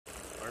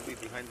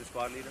behind the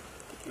squad leader?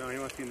 No, he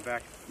wants to be in the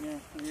back. Yeah,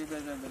 you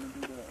guys are gonna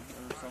do the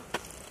result.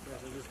 Yeah,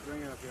 so just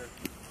bring it up here.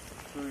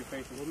 Who are we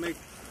facing?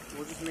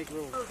 We'll just make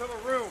room. Of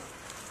a room.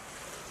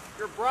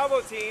 Your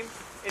Bravo team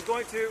is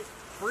going to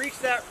breach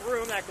that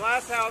room, that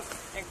glass house,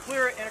 and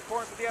clear it in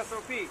accordance with the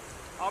SOP.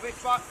 Your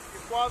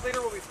squad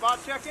leader will be spot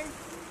checking,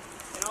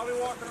 and I'll be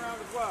walking around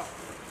as well.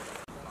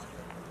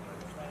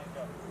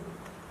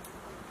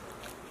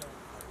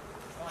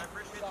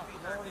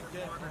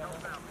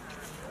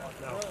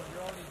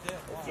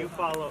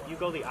 You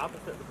go the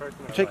opposite of the person.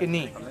 You take a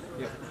knee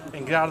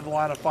and get out of the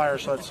line of fire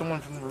so that someone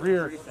from the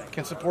rear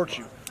can support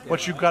you.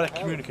 But you've got to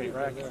communicate,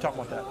 right? I can talk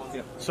about that.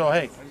 So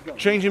hey,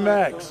 changing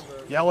mags,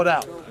 yell it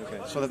out,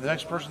 so that the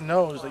next person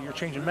knows that you're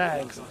changing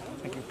mags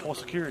and can pull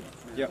security.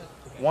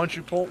 Once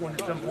you're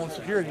done pulling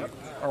security,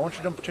 or once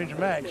you're done changing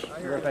mags,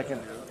 you're right back in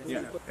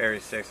there.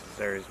 Aries 6 is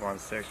Aries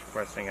 1-6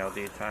 requesting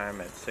LD time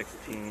at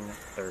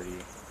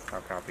 16:30.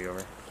 I'll copy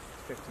over.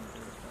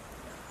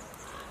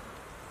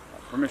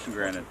 Permission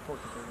granted.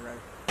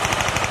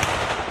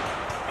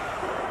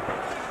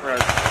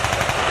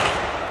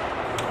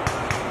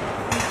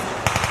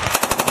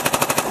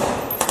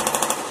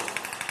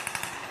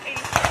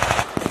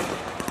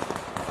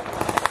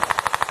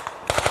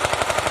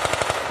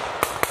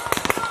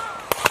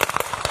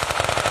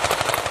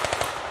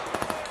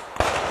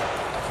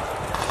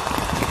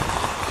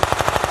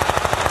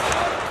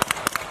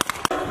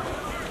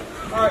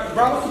 Alright,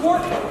 Bravo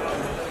support?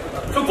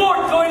 Support!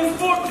 Go in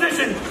support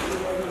position!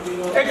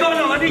 Hey,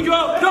 Gunner, I need you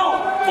out!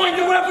 No! Find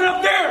your weapon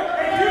up there!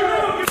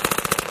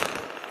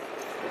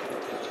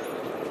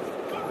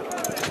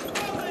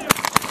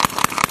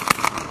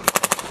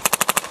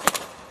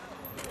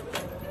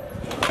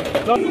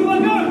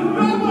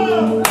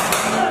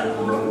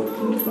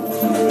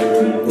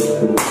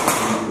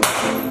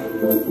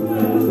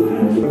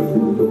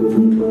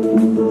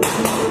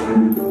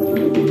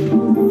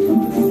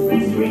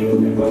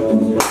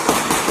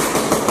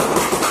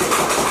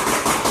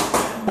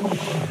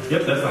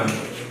 Yep, that's fine.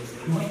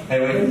 Hey,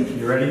 wait,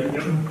 you ready?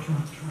 Yep.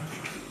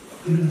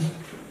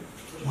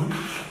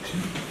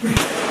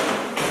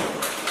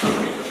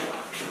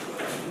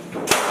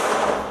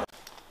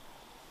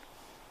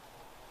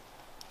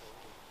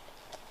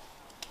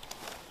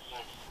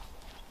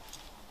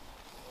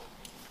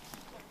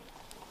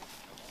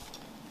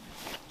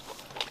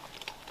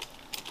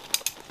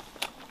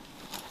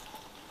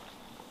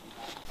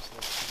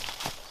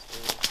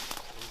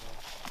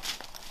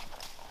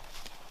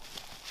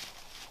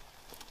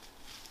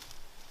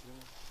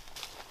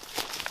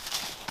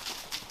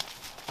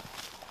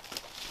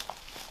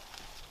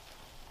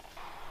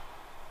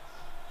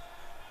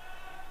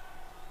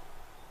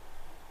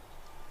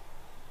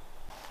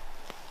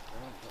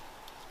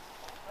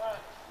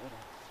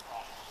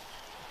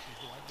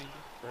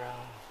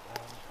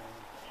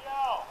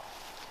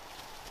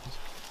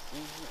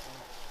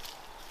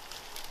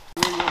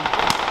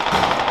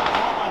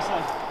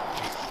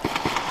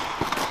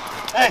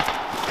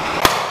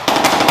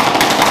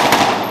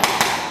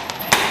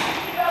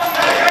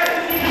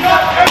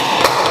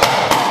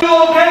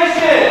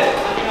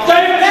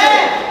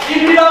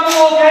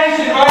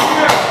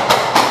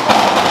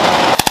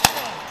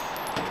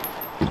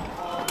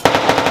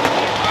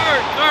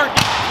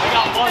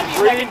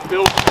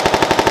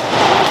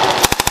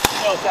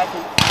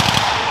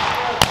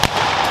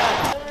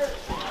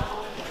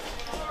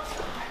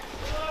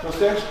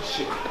 Upstairs?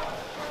 Shit.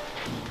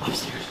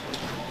 Upstairs.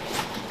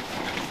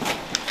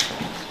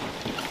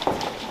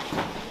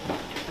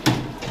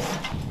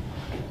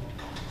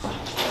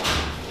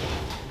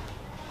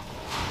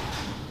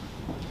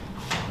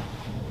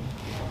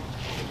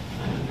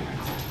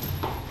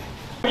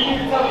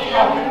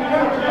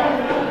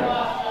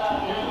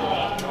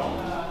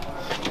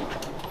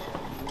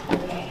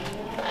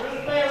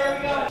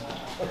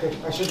 Okay,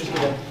 I should just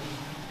get in.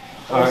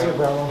 All right.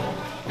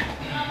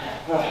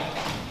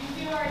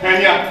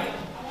 Hand up.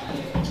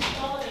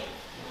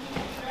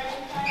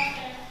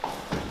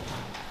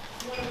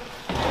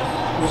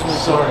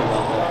 Sorry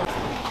about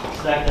that.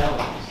 Stacked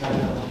out.